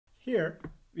Here,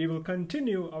 we will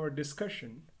continue our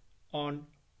discussion on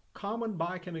common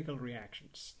biochemical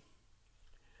reactions.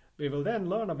 We will then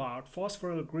learn about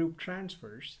phosphoryl group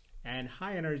transfers and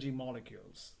high-energy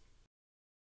molecules.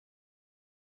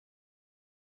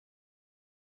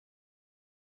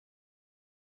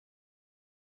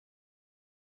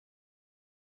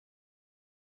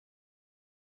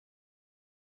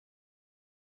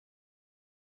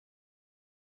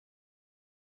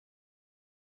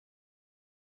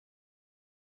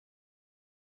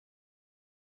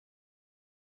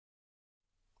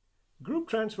 Group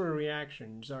transfer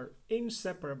reactions are an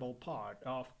inseparable part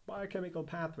of biochemical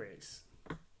pathways.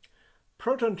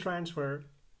 Proton transfer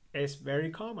is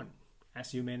very common.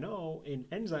 As you may know, in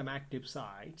enzyme active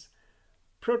sites,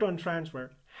 proton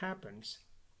transfer happens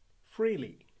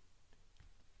freely.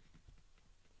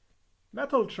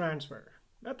 Methyl transfer.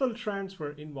 Methyl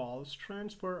transfer involves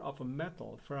transfer of a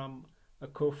methyl from a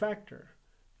cofactor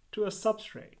to a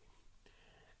substrate.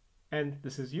 And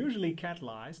this is usually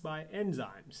catalyzed by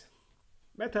enzymes.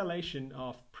 Methylation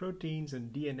of proteins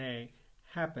and DNA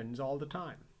happens all the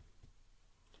time.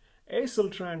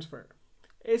 Acyl transfer.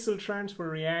 Acyl transfer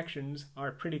reactions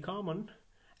are pretty common,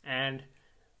 and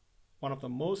one of the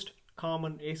most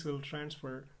common acyl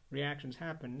transfer reactions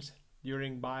happens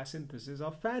during biosynthesis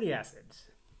of fatty acids.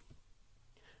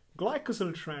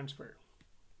 Glycosyl transfer.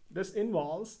 This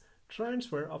involves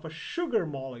transfer of a sugar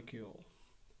molecule,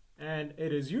 and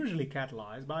it is usually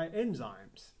catalyzed by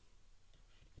enzymes.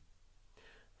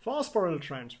 Phosphoryl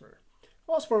transfer.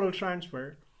 Phosphoryl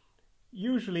transfer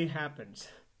usually happens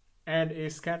and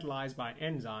is catalyzed by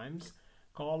enzymes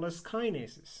called as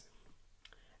kinases.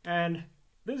 And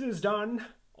this is done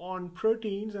on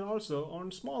proteins and also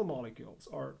on small molecules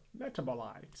or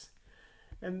metabolites.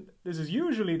 And this is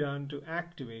usually done to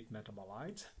activate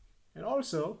metabolites and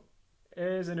also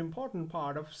is an important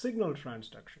part of signal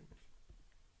transduction.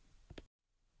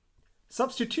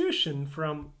 Substitution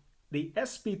from the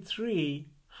sp3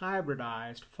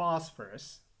 hybridized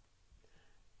phosphorus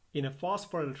in a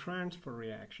phosphoryl transfer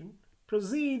reaction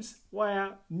proceeds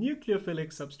via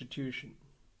nucleophilic substitution,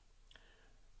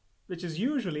 which is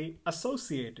usually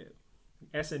associative,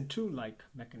 SN2-like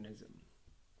mechanism.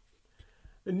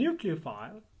 The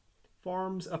nucleophile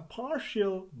forms a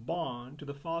partial bond to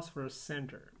the phosphorus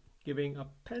center, giving a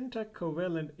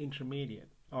pentacovalent intermediate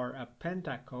or a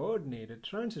pentacoordinated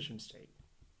transition state.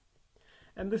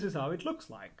 And this is how it looks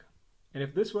like. And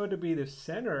if this were to be the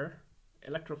center,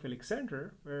 electrophilic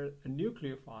center, where a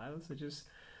nucleophile, such as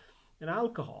an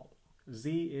alcohol,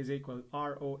 Z is equal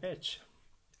ROH,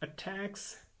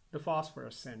 attacks the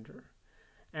phosphorus center,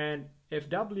 and if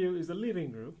W is the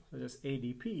leaving group, such as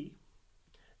ADP,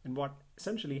 and what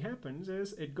essentially happens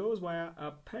is it goes via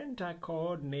a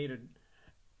pentacoordinated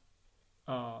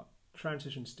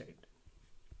transition state.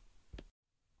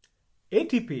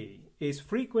 ATP is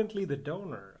frequently the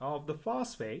donor of the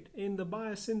phosphate in the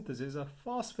biosynthesis of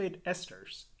phosphate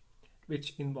esters,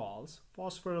 which involves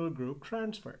phosphoryl group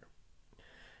transfer.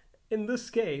 In this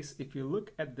case, if you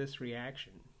look at this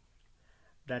reaction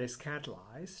that is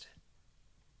catalyzed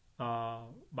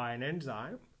by an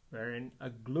enzyme wherein a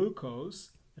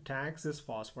glucose attacks this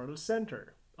phosphoryl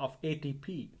center of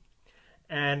ATP,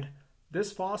 and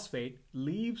this phosphate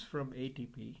leaves from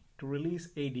ATP to release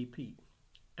ADP.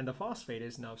 And the phosphate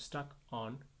is now stuck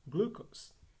on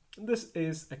glucose. This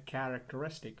is a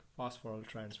characteristic phosphoryl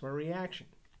transfer reaction.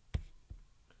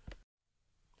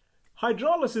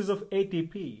 Hydrolysis of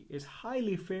ATP is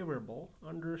highly favorable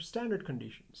under standard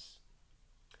conditions.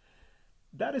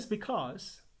 That is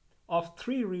because of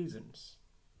three reasons.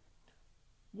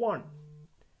 One,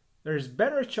 there is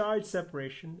better charge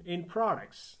separation in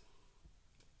products.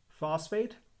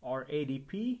 Phosphate or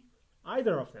ADP,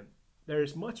 either of them, there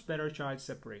is much better charge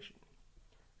separation.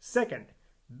 Second,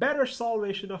 better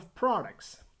solvation of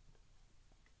products.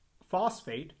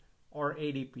 Phosphate or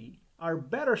ADP are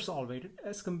better solvated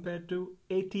as compared to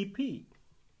ATP.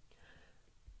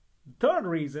 Third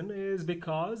reason is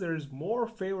because there is more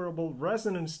favorable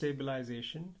resonance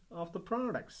stabilization of the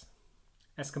products.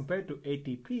 As compared to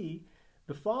ATP,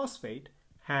 the phosphate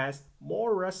has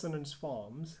more resonance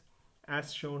forms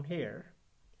as shown here,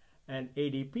 and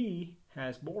ADP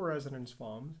has more resonance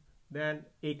forms than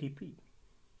ATP.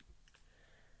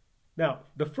 Now,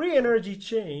 the free energy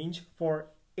change for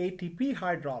ATP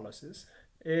hydrolysis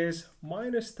is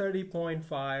minus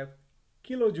 30.5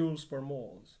 kilojoules per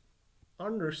moles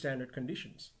under standard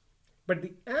conditions. But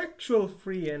the actual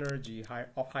free energy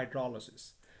of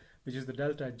hydrolysis, which is the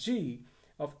delta G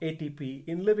of ATP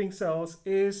in living cells,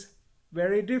 is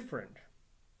very different.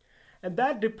 And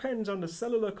that depends on the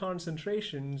cellular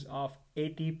concentrations of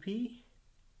ATP,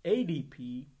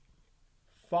 ADP,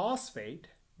 phosphate,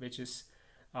 which is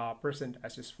present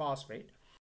as just phosphate.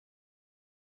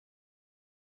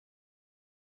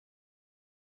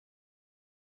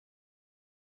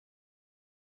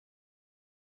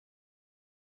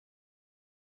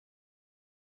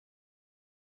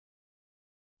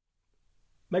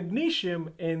 Magnesium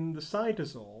in the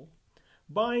cytosol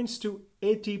binds to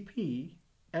ATP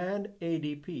and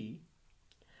ADP,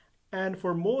 and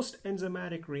for most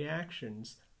enzymatic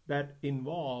reactions that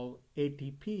involve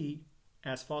ATP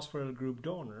as phosphoryl group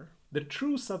donor, the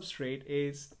true substrate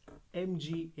is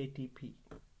MgATP.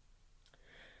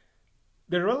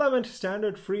 The relevant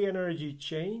standard free energy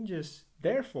change is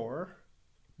therefore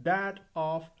that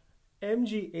of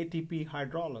MgATP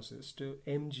hydrolysis to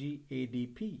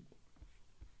MgADP.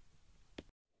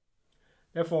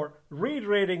 Therefore,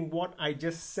 reiterating what I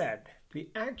just said, the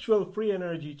actual free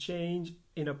energy change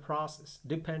in a process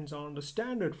depends on the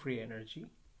standard free energy,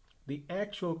 the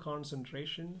actual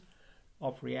concentration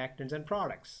of reactants and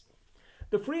products.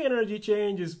 The free energy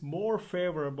change is more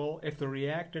favorable if the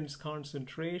reactant's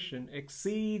concentration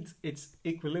exceeds its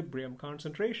equilibrium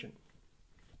concentration.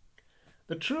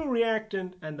 The true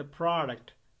reactant and the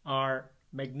product are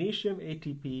magnesium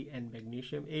ATP and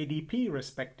magnesium ADP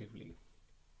respectively.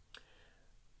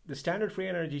 The standard free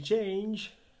energy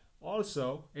change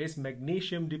also is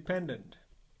magnesium dependent.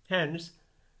 Hence,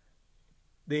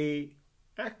 the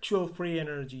actual free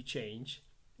energy change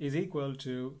is equal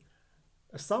to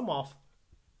a sum of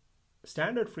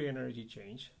standard free energy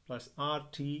change plus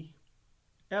RT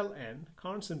ln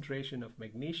concentration of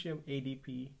magnesium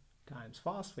ADP times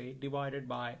phosphate divided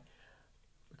by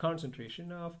the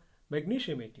concentration of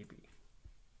magnesium ATP.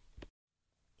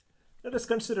 Let us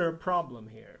consider a problem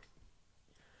here.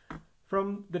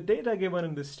 From the data given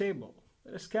in this table,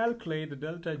 let us calculate the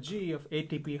delta G of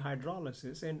ATP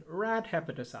hydrolysis in rat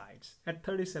hepatocytes at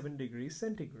 37 degrees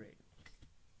centigrade.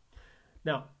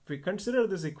 Now, if we consider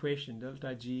this equation,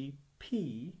 delta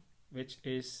Gp, which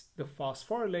is the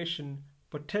phosphorylation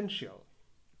potential,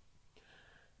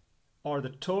 or the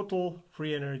total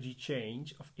free energy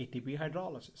change of ATP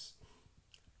hydrolysis,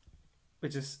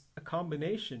 which is a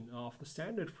combination of the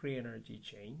standard free energy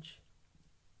change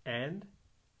and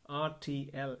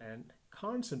RTLN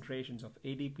concentrations of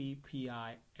ADP,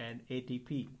 PI, and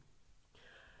ATP,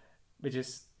 which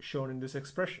is shown in this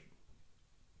expression.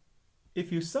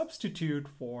 If you substitute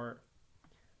for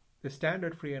the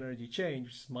standard free energy change,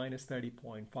 which is minus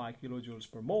 30.5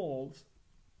 kilojoules per moles,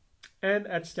 and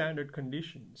at standard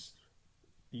conditions,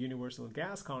 the universal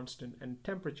gas constant and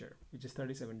temperature, which is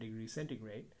 37 degrees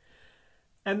centigrade,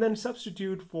 and then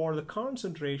substitute for the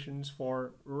concentrations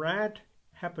for rat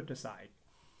hepatocyte,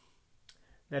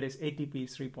 that is ATP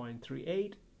is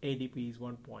 3.38, ADP is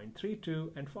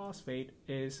 1.32, and phosphate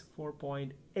is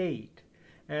 4.8.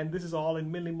 And this is all in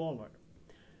millimolar.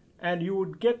 And you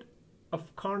would get a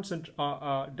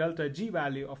delta G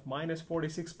value of minus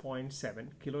 46.7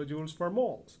 kilojoules per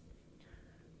moles.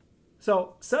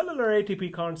 So cellular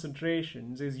ATP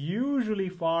concentrations is usually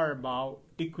far above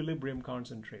equilibrium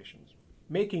concentrations,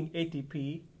 making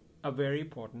ATP a very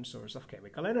potent source of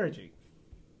chemical energy.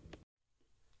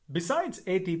 Besides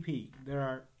ATP, there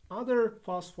are other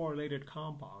phosphorylated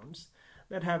compounds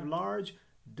that have large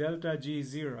delta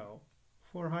G0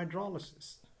 for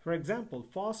hydrolysis. For example,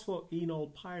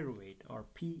 phosphoenol pyruvate or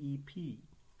PEP,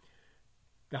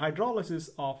 the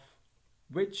hydrolysis of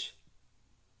which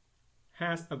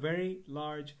has a very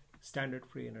large standard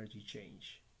free energy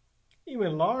change.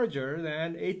 Even larger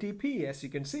than ATP, as you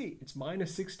can see, it's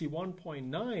minus 61.9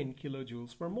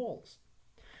 kilojoules per moles.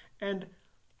 And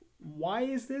why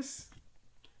is this?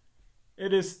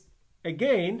 It is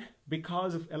again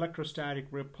because of electrostatic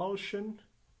repulsion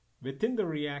within the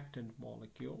reactant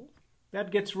molecule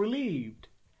that gets relieved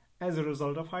as a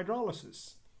result of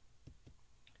hydrolysis.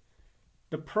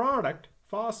 The product,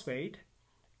 phosphate,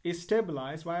 is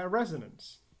stabilized via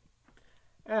resonance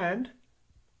and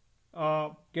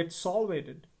gets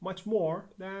solvated much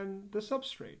more than the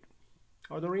substrate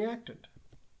or the reactant.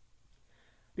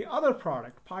 The other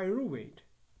product, pyruvate,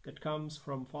 that comes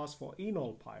from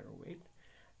phosphoenol pyruvate,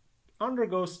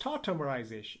 undergoes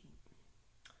tautomerization.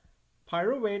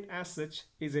 Pyruvate as such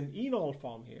is in enol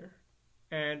form here,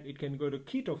 and it can go to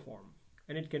keto form,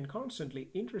 and it can constantly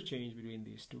interchange between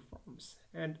these two forms.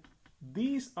 And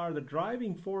these are the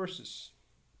driving forces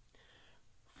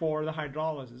for the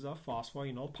hydrolysis of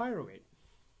phosphoenol pyruvate.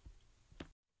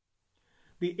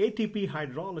 The ATP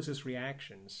hydrolysis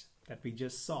reactions that we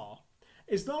just saw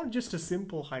is not just a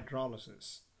simple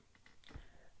hydrolysis.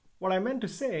 What I meant to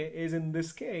say is, in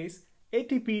this case,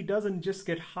 ATP doesn't just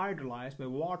get hydrolyzed by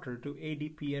water to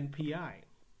ADP and PI.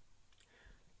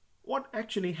 what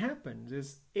actually happens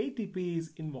is ATP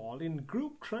is involved in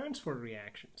group transfer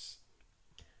reactions.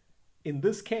 In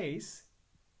this case,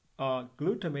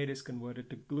 glutamate is converted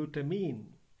to glutamine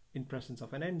in presence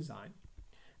of an enzyme,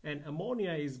 and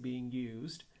ammonia is being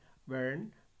used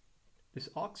when this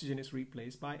oxygen is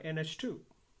replaced by NH2.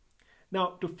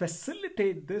 Now, to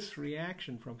facilitate this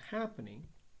reaction from happening,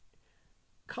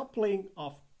 coupling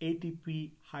of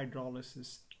ATP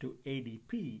hydrolysis to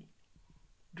ADP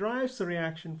drives the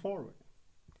reaction forward.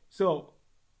 So,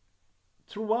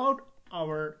 throughout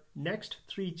our next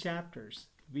 3 chapters,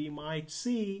 we might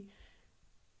see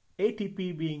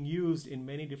ATP being used in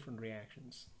many different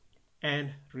reactions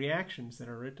and reactions that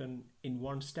are written in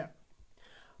one step.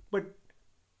 But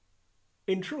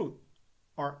in truth,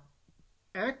 or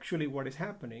actually what is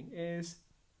happening is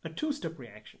a 2-step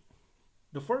reaction.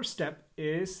 The first step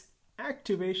is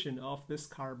activation of this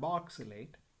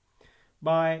carboxylate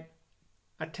by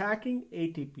attacking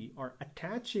ATP or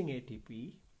attaching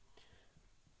ATP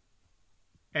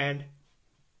and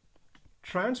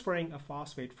transferring a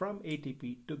phosphate from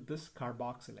ATP to this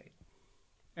carboxylate.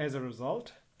 As a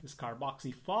result, this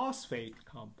carboxyphosphate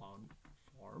compound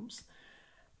forms,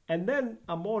 and then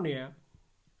ammonia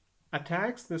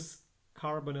attacks this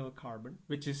carbonyl carbon,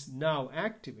 which is now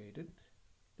activated,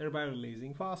 thereby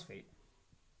releasing phosphate,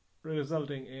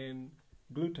 resulting in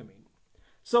glutamine.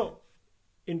 So,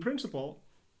 in principle,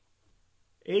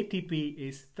 ATP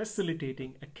is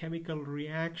facilitating a chemical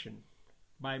reaction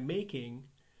by making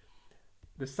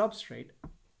the substrate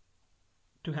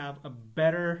to have a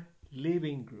better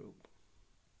leaving group.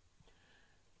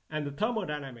 And the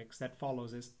thermodynamics that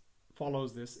follows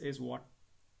this is what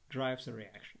drives the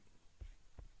reaction.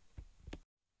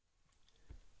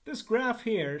 This graph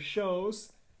here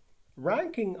shows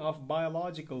ranking of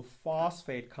biological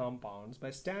phosphate compounds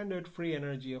by standard free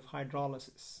energy of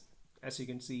hydrolysis, as you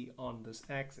can see on this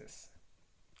axis.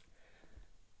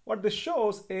 What this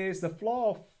shows is the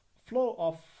flow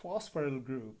of phosphoryl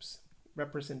groups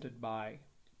represented by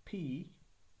P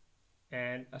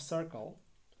and a circle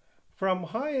from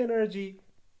high energy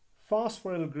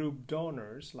phosphoryl group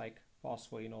donors like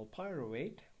phosphoenol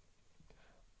pyruvate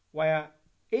via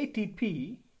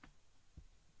ATP,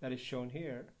 that is shown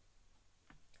here,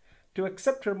 to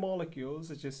acceptor molecules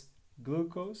such as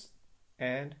glucose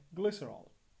and glycerol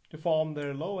to form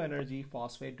their low energy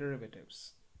phosphate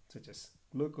derivatives such as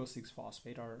glucose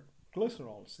 6-phosphate or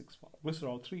glycerol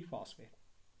 3-phosphate.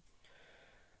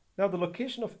 Now, the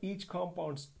location of each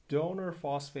compound's donor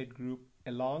phosphate group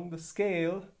along the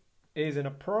scale is an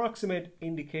approximate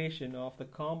indication of the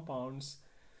compound's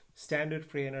standard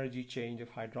free energy change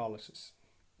of hydrolysis.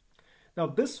 Now,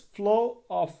 this flow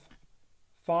of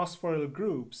phosphoryl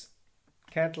groups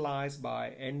catalyzed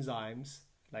by enzymes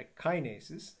like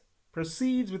kinases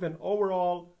proceeds with an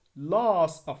overall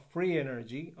loss of free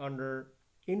energy under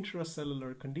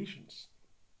intracellular conditions.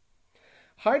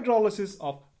 Hydrolysis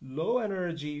of low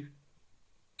energy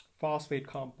phosphate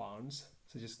compounds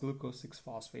such as glucose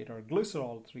 6-phosphate or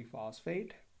glycerol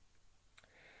 3-phosphate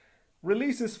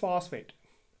releases phosphate,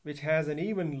 which has an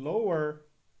even lower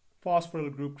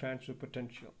phosphoryl group transfer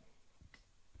potential.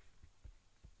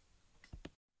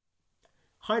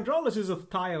 Hydrolysis of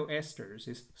thioesters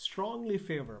is strongly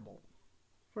favorable.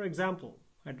 For example,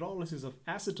 hydrolysis of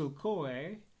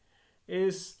acetyl-CoA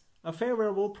is a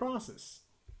favorable process.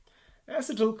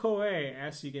 Acetyl-CoA,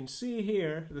 as you can see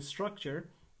here, the structure,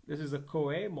 this is a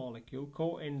CoA molecule,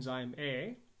 coenzyme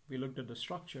A. We looked at the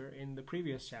structure in the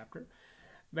previous chapter.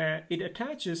 Where it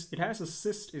attaches, it has a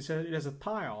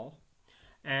thiol,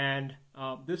 and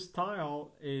this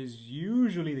thiol is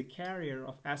usually the carrier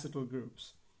of acetyl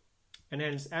groups, and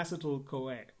hence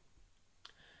acetyl-CoA.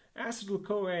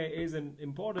 Acetyl-CoA is an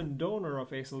important donor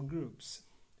of acyl groups,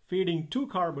 feeding 2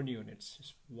 carbon units,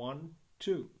 just 1,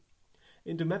 2,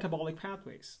 into metabolic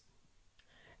pathways.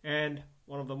 And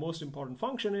one of the most important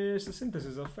functions is the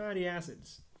synthesis of fatty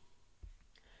acids.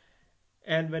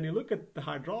 And when you look at the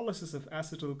hydrolysis of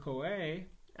acetyl-CoA,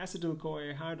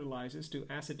 acetyl-CoA hydrolyzes to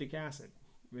acetic acid,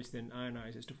 which then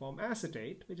ionizes to form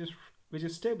acetate, which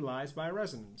is stabilized by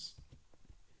resonance.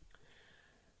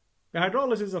 The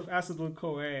hydrolysis of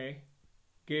acetyl-CoA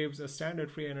gives a standard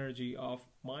free energy of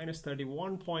minus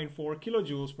 31.4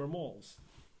 kilojoules per moles.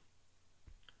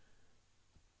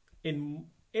 In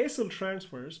acyl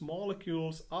transfers,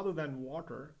 molecules other than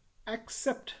water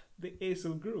accept the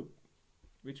acyl group,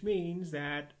 which means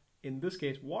that in this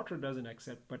case water doesn't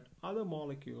accept, but other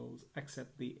molecules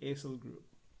accept the acyl group.